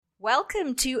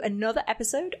Welcome to another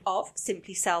episode of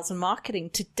Simply Sales and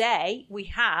Marketing. Today we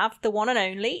have the one and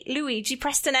only Luigi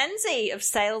Prestonenzi of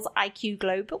Sales IQ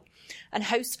Global and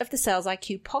host of the Sales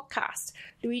IQ podcast.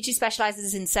 Luigi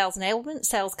specializes in sales enablement,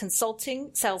 sales consulting,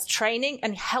 sales training,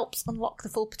 and helps unlock the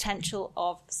full potential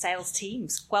of sales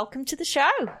teams. Welcome to the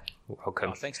show. Welcome.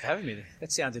 Oh, thanks for having me.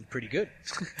 That sounded pretty good.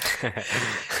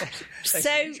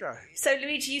 So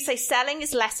Luigi, you say selling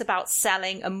is less about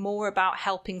selling and more about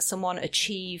helping someone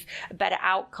achieve a better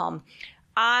outcome.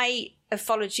 I have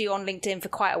followed you on LinkedIn for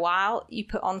quite a while. You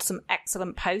put on some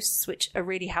excellent posts, which are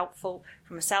really helpful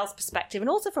from a sales perspective and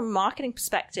also from a marketing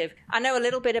perspective. I know a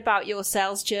little bit about your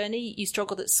sales journey. You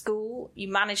struggled at school. You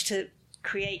managed to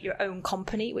create your own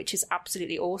company, which is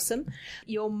absolutely awesome.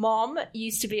 Your mom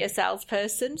used to be a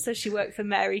salesperson, so she worked for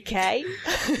Mary Kay.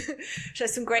 So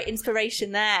some great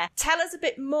inspiration there. Tell us a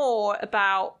bit more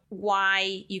about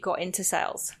why you got into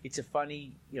sales. It's a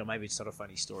funny, maybe it's not a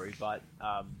funny story, but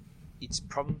it's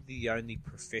probably the only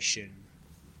profession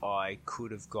I could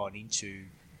have gone into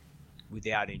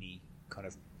without any kind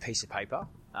of piece of paper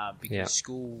because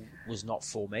school was not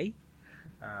for me.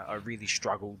 I really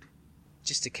struggled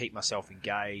just to keep myself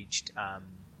engaged.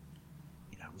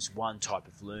 It was one type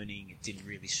of learning. It didn't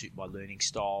really suit my learning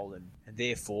style. And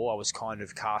therefore, I was kind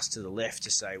of cast to the left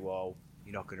to say, well,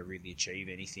 you're not going to really achieve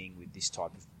anything with this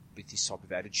type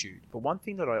of attitude. But one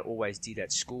thing that I always did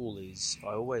at school is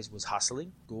I always was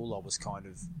hustling. At school, I was kind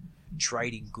of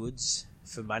trading goods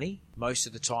for money. Most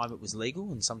of the time it was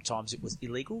legal and sometimes it was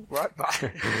illegal, right? But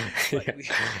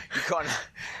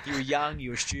you were young,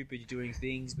 you were stupid, you're doing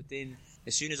things. But then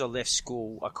as soon as I left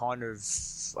school,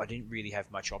 I didn't really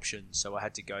have much options. So I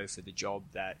had to go for the job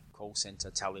that call center,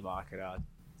 telemarketer,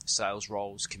 sales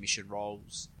roles, commission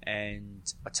roles. And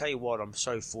I tell you what, I'm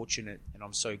so fortunate and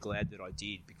I'm so glad that I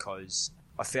did because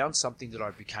I found something that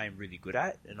I became really good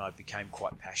at and I became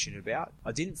quite passionate about.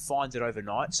 I didn't find it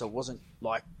overnight, so it wasn't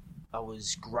like I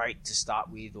was great to start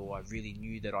with or I really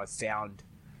knew that I found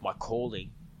my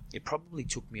calling. It probably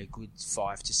took me a good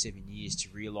 5 to 7 years to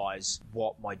realize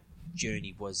what my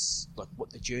journey was, like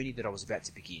what the journey that I was about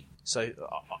to begin. So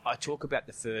I talk about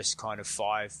the first kind of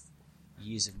 5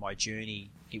 years of my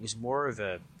journey. It was more of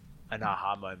an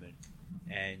aha moment.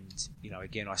 And,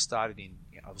 again, I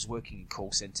was working in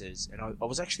call centers and I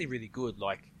was actually really good,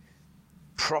 like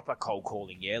proper cold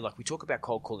calling. Yeah. Like we talk about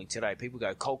cold calling today. People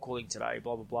go cold calling today,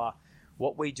 blah, blah, blah.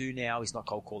 What we do now is not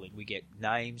cold calling. We get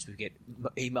names, we get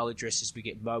email addresses, we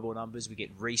get mobile numbers, we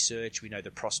get research, we know the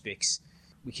prospects.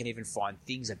 We can even find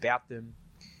things about them.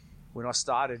 When I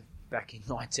started back in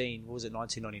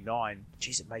 1999,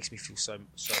 geez, it makes me feel so old.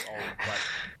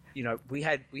 But, we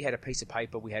had a piece of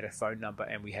paper, we had a phone number,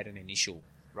 and we had an initial,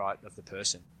 right, of the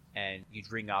person. And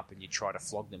you'd ring up and you'd try to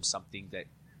flog them something that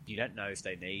you don't know if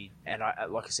they need. And I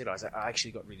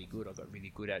actually got really good. I got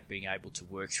really good at being able to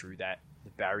work through that,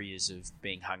 the barriers of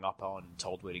being hung up on,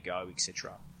 told where to go,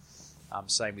 etc.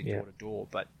 Same with door to door.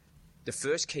 But the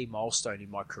first key milestone in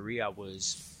my career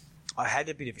was I had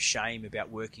a bit of a shame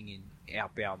about working in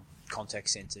outbound contact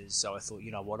centers. So I thought,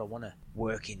 you know what, I want to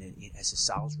work as a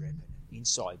sales rep and an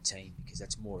inside team because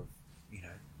that's more,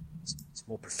 it's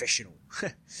more professional.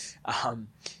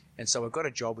 And so I got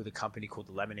a job with a company called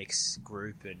the Laminex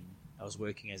Group and I was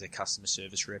working as a customer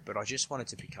service rep, but I just wanted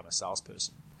to become a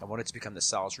salesperson. I wanted to become the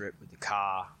sales rep with the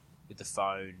car, with the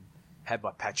phone, had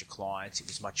my patch of clients. It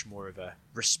was much more of a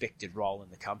respected role in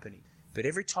the company. But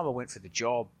every time I went for the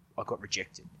job, I got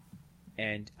rejected.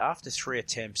 And after 3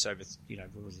 attempts over,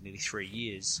 nearly 3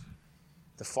 years,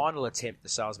 the final attempt, the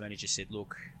sales manager said,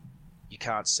 look, you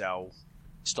can't sell,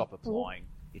 stop applying.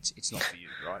 It's not for you,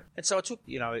 right? And so I took,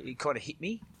 it kind of hit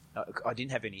me. I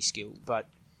didn't have any skill, but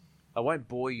I won't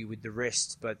bore you with the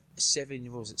rest. But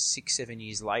 6, 7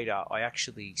 years later, I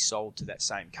actually sold to that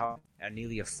same company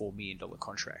nearly a $4 million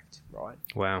contract, right?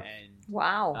 Wow.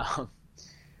 Wow.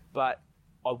 But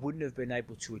I wouldn't have been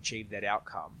able to achieve that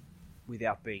outcome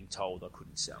without being told I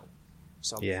couldn't sell.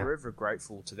 So I'm forever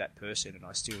grateful to that person, and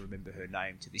I still remember her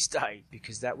name to this day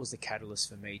because that was the catalyst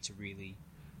for me to really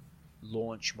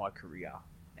launch my career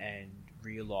and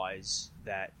realize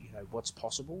that what's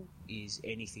possible is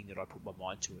anything that I put my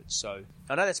mind to it. So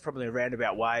I know that's probably a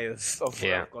roundabout way of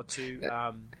where I've got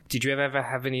to. Did you ever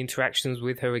have any interactions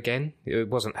with her again? It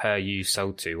wasn't her you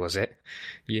sold to, was it?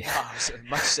 Yeah, I was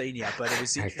much senior, but it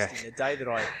was interesting. Okay. The day that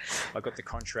I got the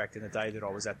contract and the day that I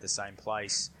was at the same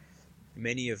place,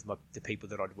 many of the people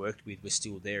that I'd worked with were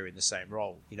still there in the same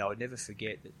role. I'd never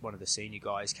forget that one of the senior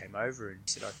guys came over and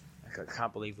said, I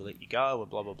can't believe we let you go and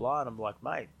blah, blah, blah. And I'm like,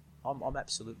 mate, I'm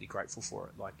absolutely grateful for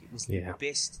it. Like, it was the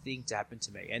best thing to happen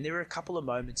to me. And there were a couple of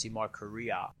moments in my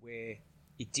career where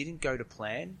it didn't go to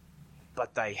plan,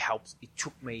 but they helped. It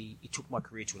took my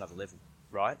career to another level,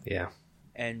 right? Yeah.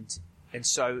 And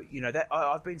so, that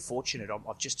I've been fortunate.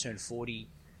 I've just turned 40.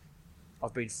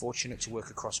 I've been fortunate to work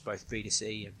across both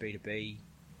B2C and B2B.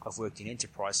 I've worked in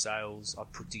enterprise sales.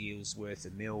 I've put deals worth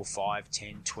 $1 million, 5,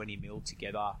 10, 20 mil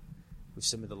together with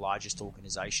some of the largest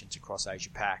organizations across Asia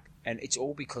Pac. And it's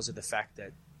all because of the fact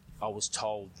that I was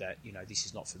told that, this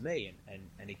is not for me.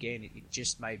 And again, it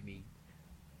just made me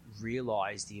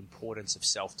realize the importance of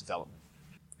self-development.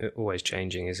 Always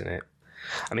changing, isn't it?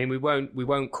 I mean, we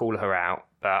won't call her out,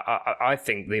 but I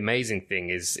think the amazing thing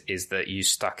is that you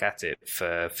stuck at it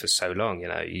for so long.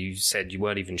 You said you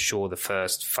weren't even sure the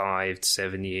first 5 to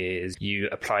 7 years. You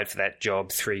applied for that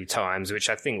job 3 times,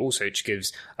 which I think also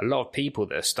gives a lot of people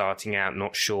that are starting out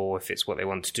not sure if it's what they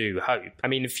want to do hope. I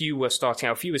mean, if you were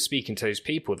speaking to those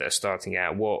people that are starting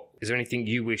out, is there anything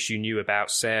you wish you knew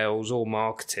about sales or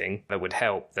marketing that would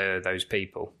help those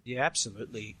people? Yeah,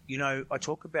 absolutely. I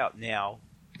talk about now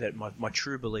that my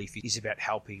true belief is about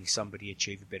helping somebody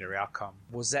achieve a better outcome.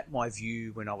 Was that my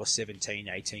view when I was 17,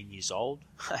 18 years old?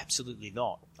 Absolutely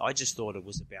not. I just thought it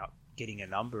was about getting a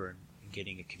number and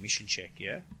getting a commission check,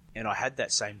 yeah? And I had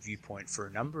that same viewpoint for a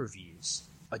number of years.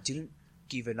 I didn't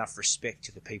give enough respect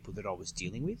to the people that I was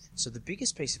dealing with. So the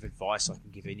biggest piece of advice I can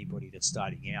give anybody that's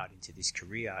starting out into this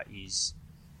career is,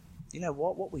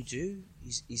 what we do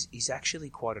is actually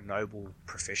quite a noble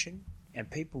profession. And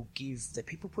people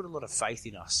put a lot of faith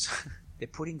in us. They're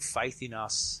putting faith in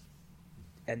us,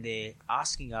 and they're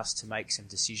asking us to make some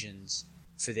decisions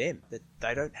for them that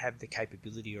they don't have the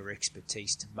capability or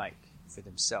expertise to make for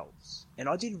themselves. And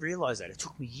I didn't realize that. It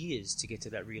took me years to get to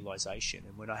that realization.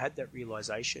 And when I had that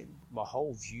realization, my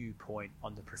whole viewpoint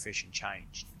on the profession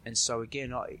changed. And so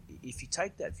again, if you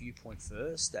take that viewpoint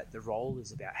first, that the role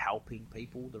is about helping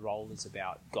people, the role is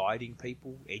about guiding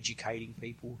people, educating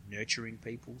people, nurturing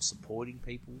people, supporting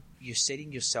people, you're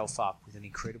setting yourself up with an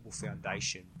incredible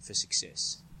foundation for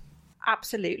success.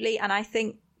 Absolutely. And I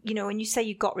think, when you say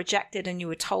you got rejected and you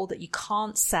were told that you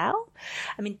can't sell,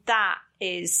 I mean, that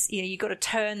is, you've got to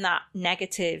turn that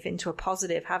negative into a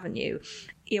positive, haven't you?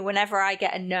 Whenever I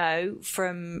get a no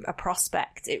from a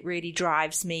prospect, it really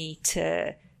drives me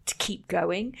to keep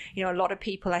going. A lot of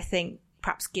people, I think,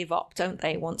 perhaps give up, don't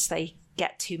they, once they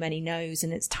get too many no's,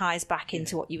 and it ties back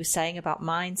into what you were saying about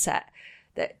mindset,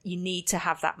 that you need to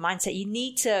have that mindset. You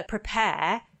need to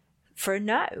prepare for a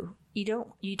no. You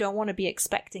don't want to be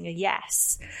expecting a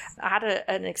yes. I had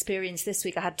an experience this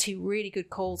week. I had 2 really good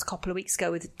calls a couple of weeks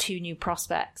ago with 2 new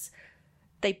prospects.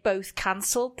 They both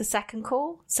cancelled the second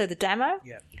call, so the demo.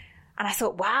 Yeah. And I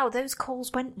thought, wow, those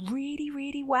calls went really,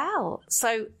 really well.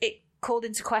 So it called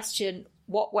into question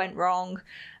what went wrong.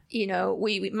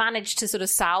 We managed to sort of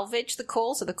salvage the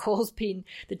call. So the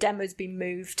demo's been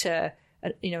moved to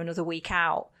another week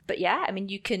out. But yeah, I mean,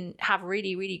 you can have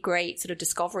really, really great sort of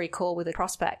discovery call with a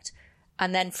prospect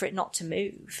and then for it not to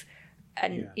move.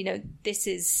 And,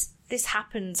 this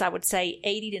happens, I would say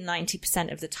 80 to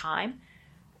 90% of the time.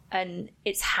 And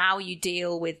it's how you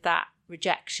deal with that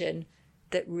rejection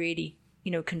that really,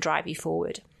 can drive you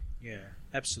forward. Yeah,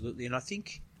 absolutely. And I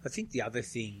think the other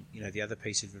thing, the other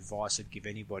piece of advice I'd give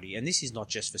anybody, and this is not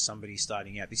just for somebody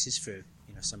starting out, this is for,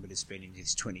 somebody that's been in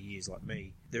this 20 years like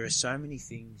me. There are so many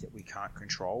things that we can't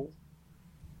control.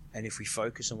 And if we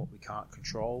focus on what we can't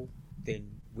control, then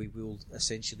we will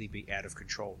essentially be out of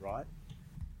control, right?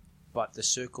 But the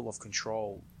circle of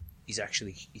control is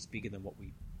bigger than what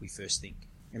we first think.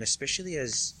 And especially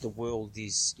as the world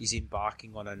is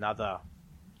embarking on another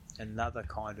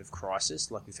kind of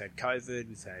crisis, like we've had COVID,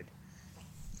 we've had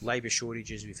labour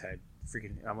shortages, we've had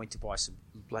I went to buy some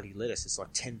bloody lettuce. It's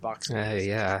like $10. Oh,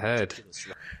 yeah, I heard.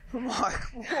 I'm like,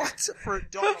 what? For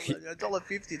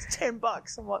 $1.50, it's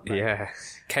 $10. I'm like, man. Yeah.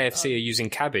 KFC are using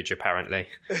cabbage, apparently.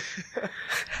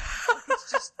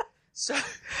 It's just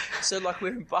so like we're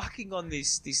embarking on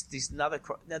this another.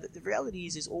 Now, the reality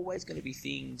is, there's always going to be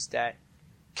things that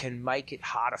can make it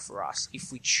harder for us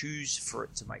if we choose for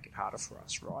it to make it harder for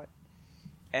us, right?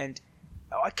 And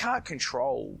I can't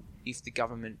control if the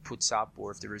government puts up,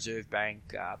 or if the Reserve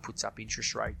Bank puts up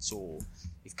interest rates, or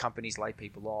if companies lay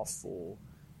people off, or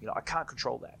I can't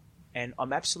control that. And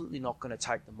I'm absolutely not going to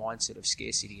take the mindset of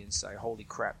scarcity and say, holy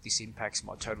crap, this impacts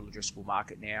my total addressable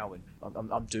market now, and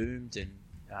I'm doomed, and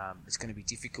it's going to be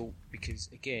difficult, because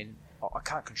again, I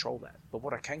can't control that. But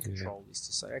what I can control is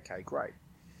to say, okay, great,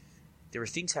 there are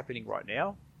things happening right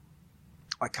now.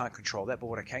 I can't control that, but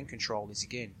what I can control is,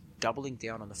 again, doubling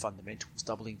down on the fundamentals,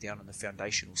 doubling down on the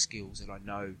foundational skills that I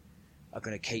know are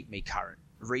going to keep me current,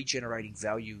 regenerating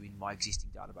value in my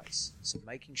existing database. So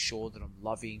making sure that I'm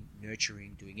loving,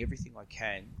 nurturing, doing everything I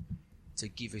can to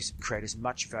create as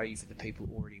much value for the people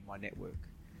already in my network.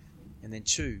 And then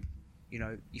 2,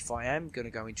 if I am going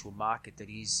to go into a market that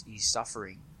is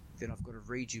suffering, then I've got to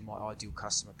redo my ideal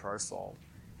customer profile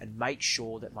and make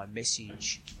sure that my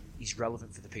message is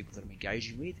relevant for the people that I'm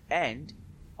engaging with, and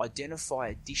identify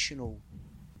additional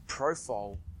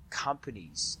profile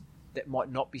companies that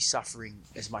might not be suffering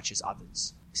as much as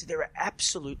others. So there are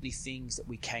absolutely things that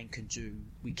we can do,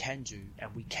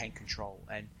 and we can control.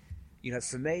 And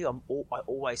for me, I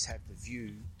always have the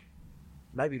view,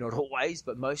 maybe not always,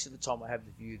 but most of the time I have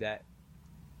the view that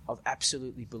I've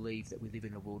absolutely believed that we live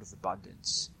in a world of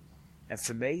abundance. And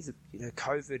for me,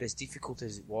 COVID, as difficult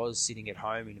as it was sitting at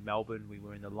home in Melbourne, we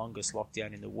were in the longest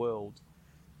lockdown in the world.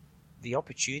 The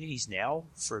opportunities now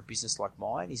for a business like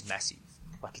mine is massive.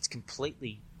 Like, it's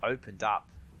completely opened up,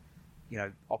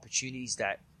 opportunities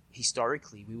that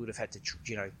historically we would have had to,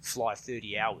 fly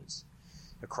 30 hours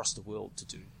across the world to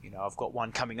do. I've got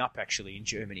one coming up actually in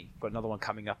Germany, got another one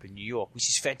coming up in New York, which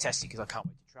is fantastic because I can't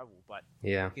wait to travel. But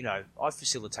I've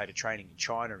facilitated training in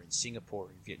China, in Singapore,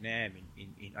 in Vietnam,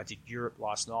 I did Europe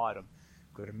last night. I'm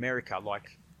going to America.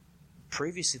 Like,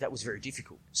 previously that was very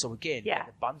difficult. So again, that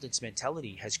abundance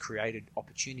mentality has created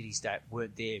opportunities that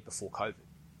weren't there before COVID.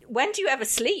 When do you ever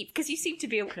sleep? Because you seem to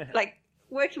be like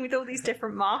working with all these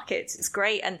different markets. It's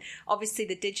great. And obviously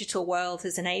the digital world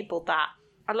has enabled that.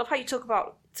 I love how you talk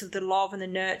about sort of the love and the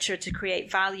nurture to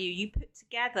create value. You put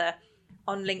together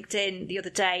on LinkedIn the other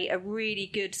day a really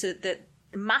good, so that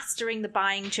mastering the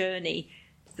buying journey,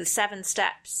 the 7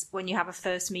 steps when you have a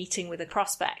first meeting with a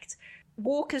prospect.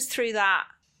 Walk us through that.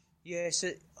 Yeah,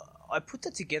 so I put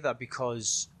that together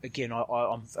because, again,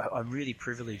 I'm really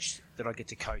privileged that I get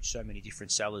to coach so many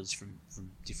different sellers from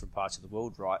different parts of the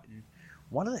world, right? And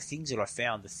one of the things that I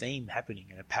found, the theme happening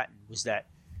and a pattern, was that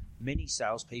many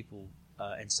salespeople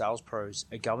and sales pros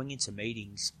are going into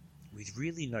meetings with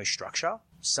really no structure.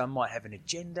 Some might have an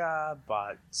agenda,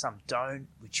 but some don't,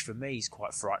 which for me is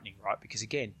quite frightening, right? Because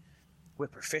again, we're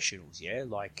professionals, yeah?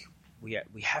 Like,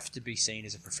 we have to be seen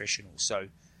as a professional. So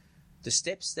the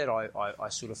steps that I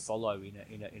sort of follow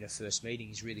in a first meeting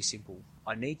is really simple.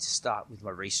 I need to start with my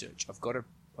research. I've got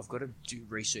to do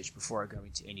research before I go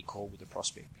into any call with a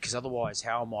prospect, because otherwise,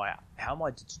 how am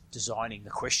I designing the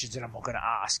questions that I'm not going to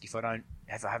ask if I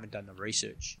haven't done the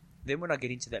research? Then when I get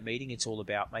into that meeting, it's all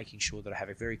about making sure that I have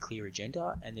a very clear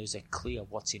agenda and there's a clear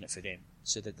what's in it for them,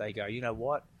 so that they go, you know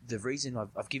what, the reason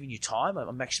I've given you time,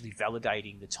 I'm actually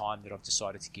validating the time that I've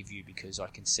decided to give you because I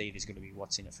can see there's going to be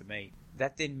what's in it for me.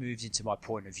 That then moves into my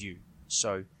point of view.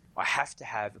 So I have to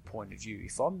have a point of view.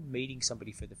 If I'm meeting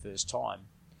somebody for the first time,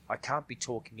 I can't be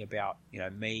talking about,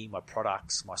 me, my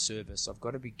products, my service. I've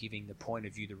got to be giving the point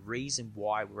of view, the reason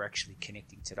why we're actually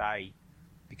connecting today,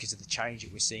 because of the change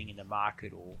that we're seeing in the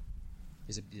market, or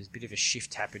there's a bit of a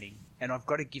shift happening. And I've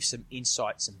got to give some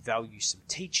insight, some value, some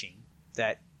teaching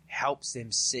that helps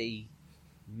them see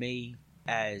me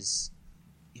as,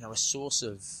 a source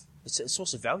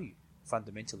of value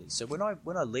fundamentally. So when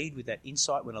I lead with that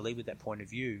insight, when I lead with that point of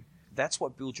view, that's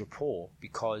what builds rapport,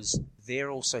 because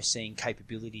they're also seeing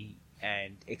capability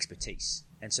and expertise.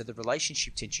 And so the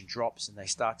relationship tension drops and they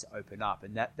start to open up,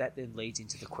 and that then leads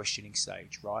into the questioning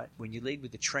stage, right? When you lead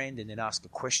with the trend and then ask a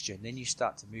question, then you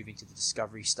start to move into the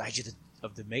discovery stage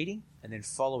of the meeting. And then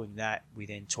following that, we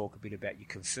then talk a bit about, you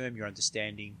confirm your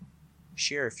understanding,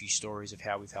 share a few stories of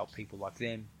how we've helped people like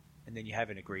them, and then you have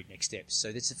an agreed next steps. So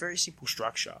it's a very simple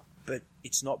structure, but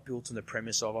it's not built on the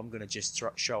premise of I'm going to just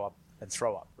show up and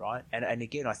throw up, right? And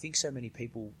again, I think so many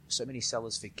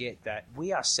sellers forget that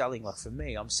we are selling. Like for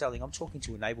me, I'm talking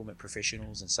to enablement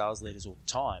professionals and sales leaders all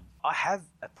the time. I have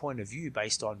a point of view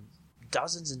based on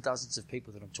dozens and dozens of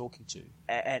people that I'm talking to.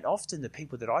 And often the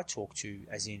people that I talk to,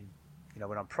 as in,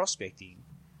 when I'm prospecting,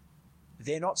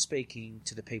 they're not speaking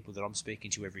to the people that I'm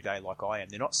speaking to every day like I am.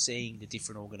 They're not seeing the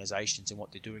different organizations and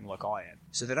what they're doing like I am.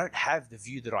 So they don't have the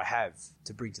view that I have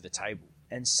to bring to the table.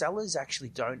 And sellers actually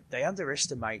they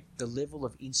underestimate the level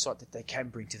of insight that they can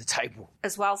bring to the table.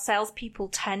 As well, salespeople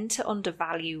tend to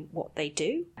undervalue what they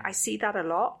do. I see that a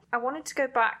lot. I wanted to go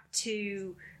back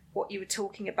to what you were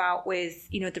talking about with,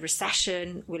 the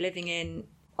recession we're living in,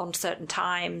 uncertain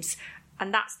times,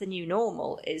 and that's the new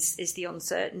normal, is the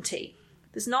uncertainty.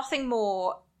 There's nothing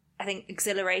more, I think,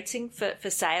 exhilarating for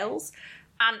sales,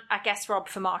 and I guess, Rob,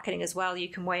 for marketing as well. You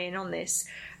can weigh in on this,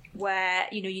 where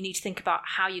you need to think about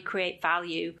how you create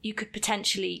value. You could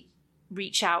potentially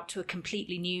reach out to a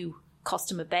completely new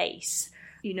customer base,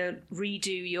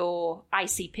 redo your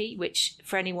ICP, which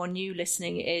for anyone new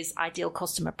listening is ideal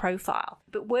customer profile.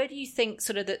 But where do you think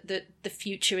sort of the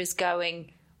future is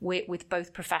going with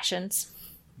both professions?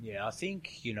 Yeah, I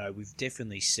think we've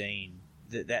definitely seen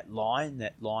that line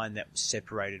that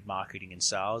separated marketing and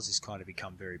sales has kind of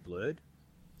become very blurred.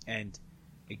 And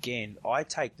again, I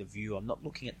take the view, I'm not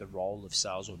looking at the role of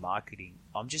sales or marketing,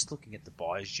 I'm just looking at the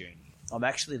buyer's journey. I'm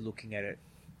actually looking at it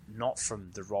not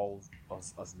from the role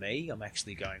of me, I'm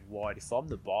actually going, wide, if I'm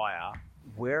the buyer,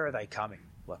 where are they coming?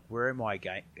 Like, where am I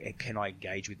can I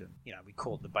engage with them? You know, we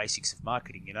call it the basics of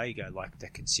marketing. You know, you go like the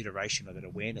consideration of that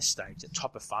awareness stage, the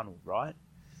top of funnel, right?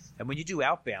 And when you do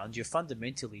outbound, you're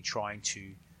fundamentally trying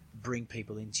to bring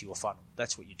people into your funnel.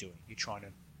 That's what you're doing. You're trying to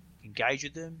engage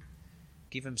with them,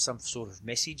 give them some sort of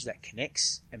message that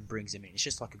connects and brings them in. It's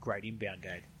just like a great inbound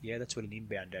ad. Yeah, that's what an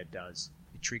inbound ad does.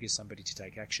 It triggers somebody to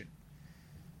take action.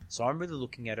 So I'm really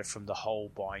looking at it from the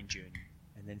whole buying journey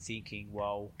and then thinking,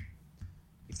 well,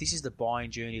 if this is the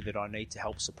buying journey that I need to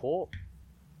help support,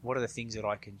 what are the things that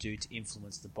I can do to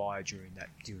influence the buyer during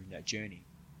that journey?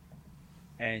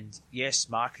 And yes,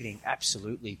 marketing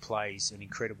absolutely plays an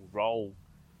incredible role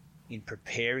in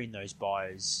preparing those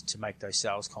buyers to make those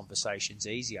sales conversations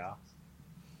easier.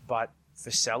 But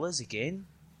for sellers, again,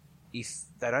 if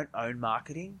they don't own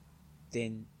marketing,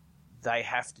 then they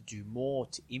have to do more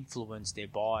to influence their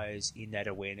buyers in that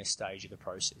awareness stage of the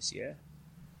process, yeah?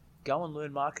 Go and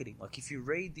learn marketing. Like, if you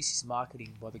read This is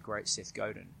Marketing by the great Seth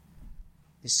Godin,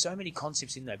 there's so many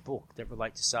concepts in that book that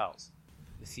relate to sales.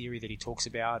 The theory that he talks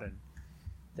about, and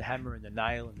the hammer and the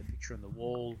nail and the picture on the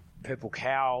wall, Purple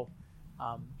Cow,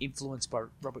 influenced by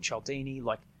Robert Cialdini.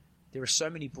 Like, there are so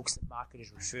many books that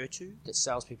marketers refer to that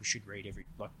salespeople should read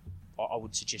I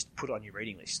would suggest put it on your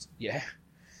reading list. Yeah.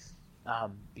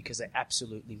 Because they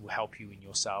absolutely will help you in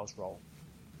your sales role.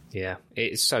 Yeah,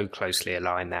 it's so closely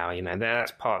aligned now. You know,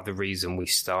 that's part of the reason we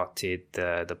started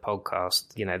the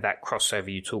podcast. You know, that crossover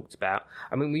you talked about.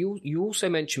 I mean, you also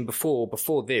mentioned before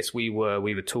this we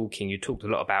were talking. You talked a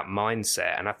lot about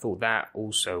mindset, and I thought that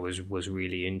also was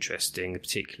really interesting,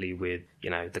 particularly with,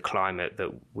 you know, the climate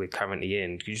that we're currently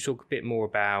in. Could you talk a bit more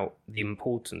about the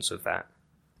importance of that?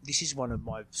 This is one of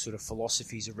my sort of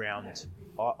philosophies around.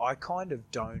 I kind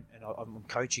of don't, and I'm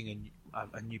coaching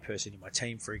a new person in my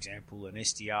team, for example, an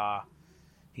SDR.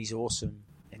 He's awesome,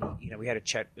 and you know, we had a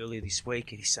chat earlier this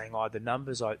week, and he's saying, the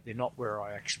numbers they're not where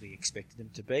I actually expected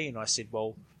them to be. And I said,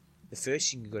 well, the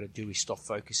first thing you've got to do is stop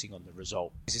focusing on the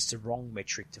result, because it's the wrong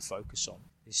metric to focus on.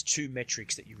 There's two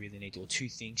metrics that you really need, or two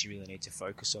things you really need to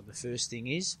focus on. The first thing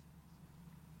is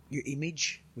your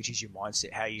image, which is your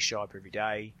mindset, how you show up every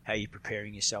day, how you're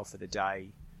preparing yourself for the day,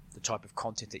 the type of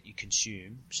content that you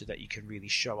consume so that you can really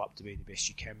show up to be the best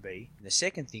you can be. And the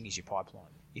second thing is your pipeline.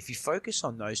 If you focus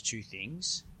on those two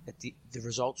things, the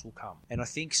results will come. And I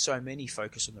think so many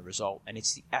focus on the result, and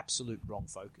it's the absolute wrong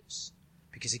focus.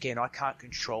 Because again, I can't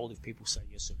control if people say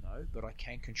yes or no, but I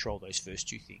can control those first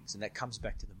two things. And that comes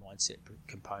back to the mindset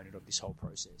component of this whole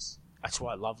process. That's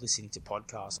why I love listening to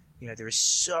podcasts. You know, there are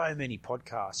so many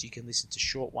podcasts. You can listen to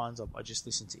short ones. I just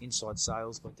listened to Inside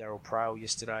Sales by Daryl Prale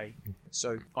yesterday.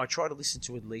 So I try to listen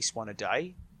to at least one a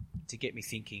day to get me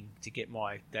thinking, to get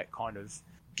that kind of,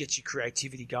 get your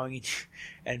creativity going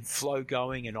and flow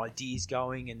going and ideas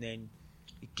going, and then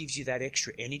it gives you that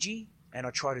extra energy. And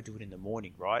I try to do it in the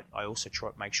morning, right? I also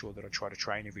make sure that I try to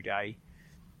train every day,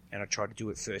 and I try to do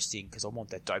it first thing because I want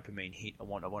that dopamine hit. I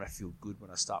want to feel good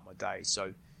when I start my day.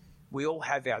 So we all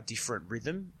have our different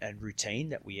rhythm and routine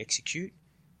that we execute.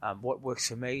 What works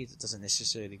for me doesn't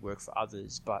necessarily work for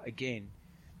others. But again,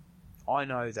 I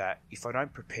know that if I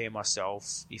don't prepare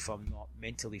myself, if I'm not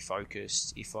mentally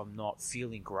focused, if I'm not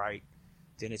feeling great,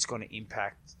 then it's going to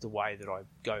impact the way that I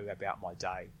go about my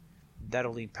day.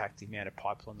 That'll impact the amount of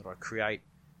pipeline that I create.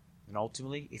 And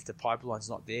ultimately, if the pipeline's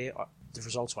not there, the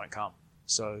results won't come.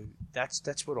 So that's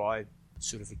what I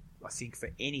think for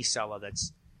any seller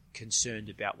that's concerned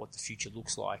about what the future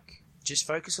looks like, just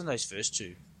focus on those first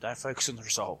two. Don't focus on the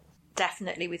result.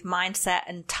 Definitely, with mindset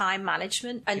and time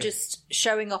management and just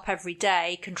showing up every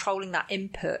day, controlling that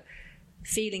input,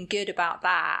 feeling good about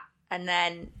that. And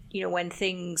then, you know, when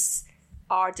things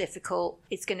are difficult,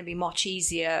 it's going to be much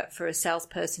easier for a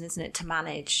salesperson, isn't it, to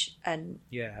manage? And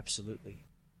yeah, absolutely.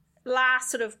 Last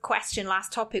sort of question,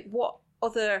 last topic. What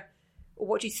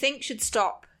do you think should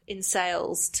stop in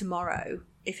sales tomorrow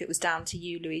if it was down to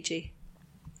you, Luigi?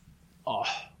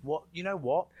 You know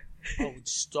what? I would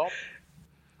stop.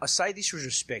 I say this with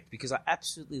respect because I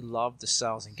absolutely love the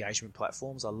sales engagement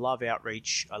platforms. I love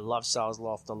Outreach. I love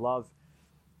SalesLoft. I love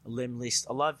Lemlist.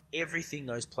 I love everything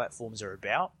those platforms are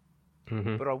about.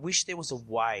 Mm-hmm. But I wish there was a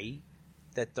way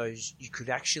that those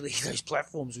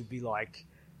platforms would be like,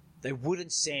 they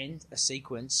wouldn't send a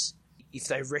sequence if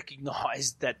they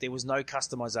recognized that there was no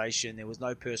customization, there was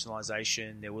no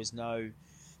personalization, there was no,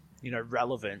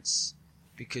 relevance.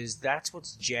 because that's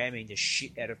what's jamming the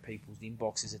shit out of people's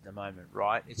inboxes at the moment,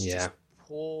 right? It's just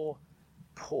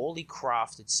poorly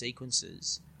crafted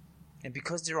sequences. And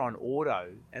because they're on auto,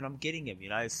 and I'm getting them,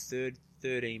 third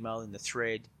email in the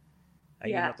thread, are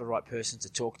you not the right person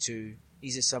to talk to?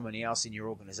 Is there someone else in your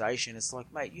organization? It's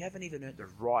like, mate, you haven't even earned the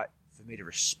right for me to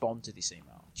respond to this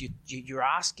email. You're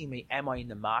asking me, am I in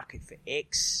the market for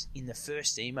X in the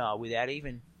first email without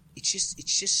even, it's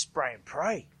just spray and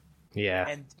pray. Yeah.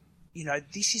 And,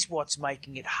 this is what's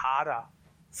making it harder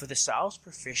for the sales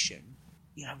profession.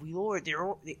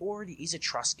 There already is a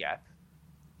trust gap.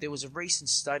 There was a recent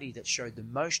study that showed the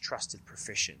most trusted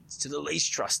professions to the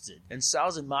least trusted. And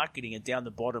sales and marketing are down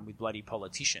the bottom with bloody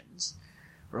politicians,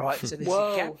 right? So there's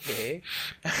a gap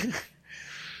there.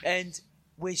 And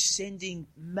we're sending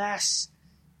mass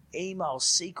email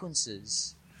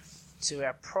sequences to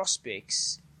our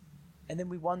prospects, and then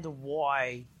we wonder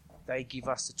why they give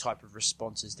us the type of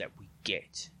responses that we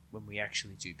get when we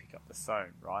actually do pick up the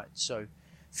phone, right? So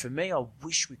for me, I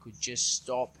wish we could just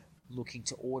stop looking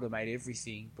to automate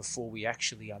everything before we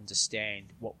actually understand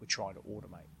what we're trying to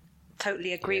automate.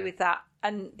 Totally agree with that.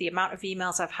 And the amount of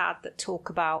emails I've had that talk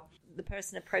about the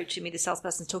person approaching me, the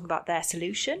salesperson's talking about their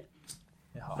solution.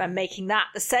 And making that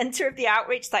the center of the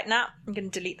outreach, like, nah, I'm going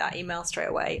to delete that email straight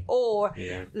away. Or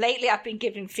lately I've been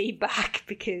giving feedback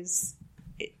because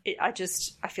I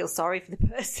feel sorry for the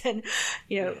person.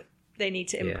 They need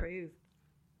to improve.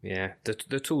 Yeah,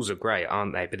 the tools are great,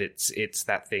 aren't they? But it's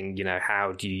that thing,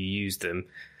 how do you use them?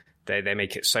 They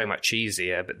make it so much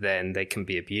easier, but then they can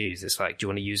be abused. It's like, do you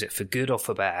want to use it for good or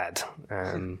for bad?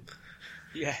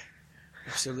 Yeah,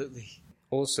 absolutely.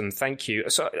 Awesome, thank you.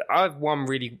 So I have one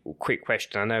really quick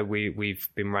question. I know we've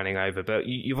been running over, but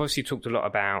you've obviously talked a lot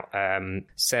about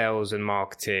sales and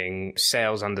marketing,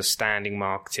 sales understanding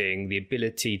marketing, the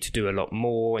ability to do a lot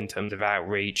more in terms of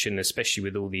outreach, and especially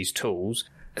with all these tools.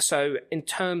 So in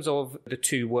terms of the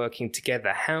two working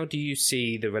together, how do you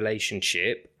see the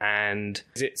relationship, and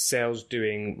is it sales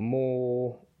doing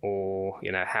more, or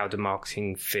how do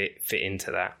marketing fit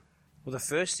into that? Well, the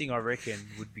first thing I reckon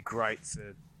would be great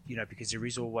for, because there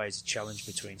is always a challenge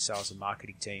between sales and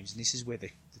marketing teams, and this is where the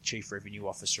Chief Revenue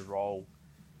Officer role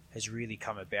has really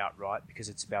come about, right? Because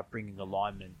it's about bringing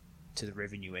alignment to the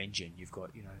revenue engine. You've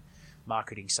got,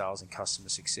 marketing, sales, and customer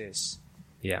success.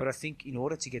 Yeah. But I think in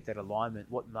order to get that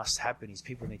alignment, what must happen is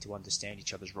people need to understand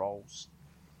each other's roles.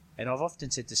 And I've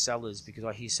often said to sellers, because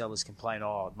I hear sellers complain,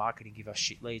 marketing give us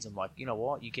shit leads. I'm like, you know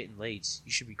what? You're getting leads.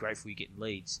 You should be grateful you're getting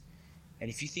leads. And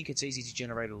if you think it's easy to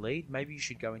generate a lead, maybe you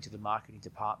should go into the marketing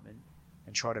department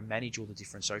and try to manage all the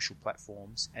different social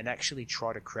platforms and actually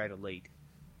try to create a lead.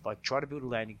 Like, try to build a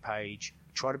landing page,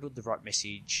 try to build the right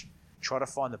message, try to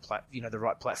find the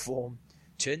right platform,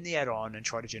 turn the ad on and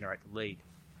try to generate the lead.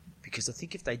 Because I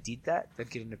think if they did that, they'd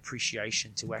get an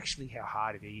appreciation to actually how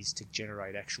hard it is to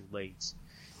generate actual leads.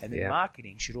 And then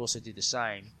marketing should also do the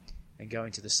same and go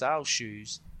into the sales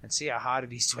shoes and see how hard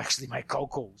it is to actually make cold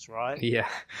calls, right? Yeah.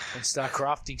 And start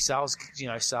crafting sales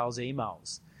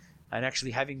emails and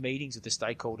actually having meetings with the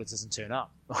stakeholder that doesn't turn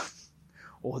up.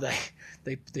 Or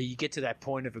you get to that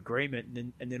point of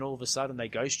agreement and then all of a sudden they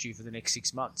ghost you for the next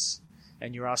 6 months.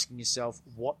 And you're asking yourself,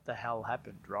 what the hell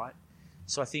happened, right?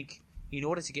 So I think in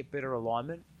order to get better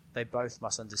alignment, they both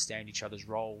must understand each other's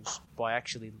roles by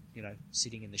actually,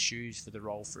 sitting in the shoes for the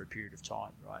role for a period of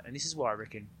time, right? And this is why I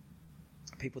reckon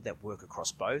people that work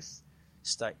across both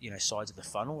sides of the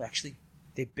funnel, actually,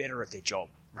 they're better at their job,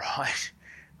 right?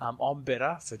 I'm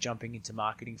better for jumping into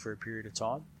marketing for a period of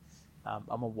time.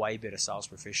 I'm a way better sales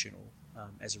professional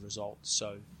as a result.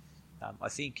 So I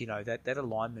think, that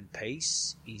alignment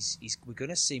piece is we're going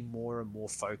to see more and more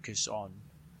focus on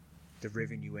the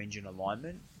revenue engine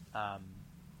alignment,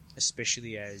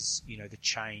 especially as, the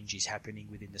change is happening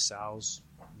within the sales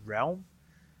realm,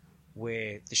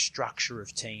 where the structure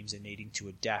of teams are needing to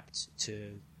adapt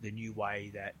to the new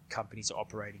way that companies are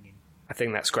operating in. I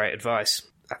think that's great advice.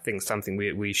 I think something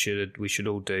we should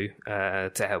all do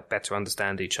to help better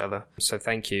understand each other. So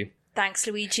thank you. Thanks,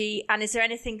 Luigi. And is there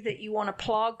anything that you want to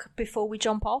plug before we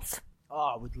jump off?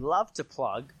 Oh, I would love to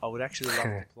plug. I would actually love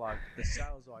to plug the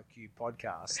Sales IQ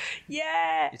podcast.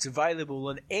 Yeah. It's available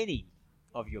on any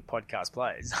of your podcast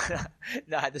players.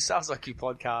 No, the Sales IQ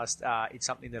podcast, it's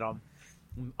something that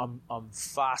I'm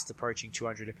fast approaching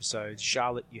 200 episodes.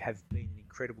 Charlotte, you have been an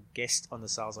incredible guest on the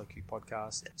Sales IQ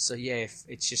podcast. So yeah, if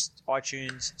it's just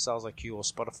iTunes, Sales IQ, or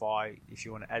Spotify, if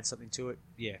you want to add something to it,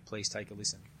 yeah, please take a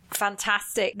listen.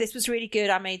 Fantastic. This was really good.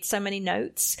 I made so many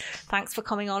notes. Thanks for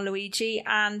coming on, Luigi.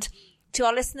 And to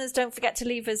our listeners, don't forget to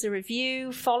leave us a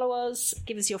review, follow us,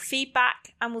 give us your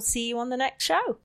feedback, and we'll see you on the next show.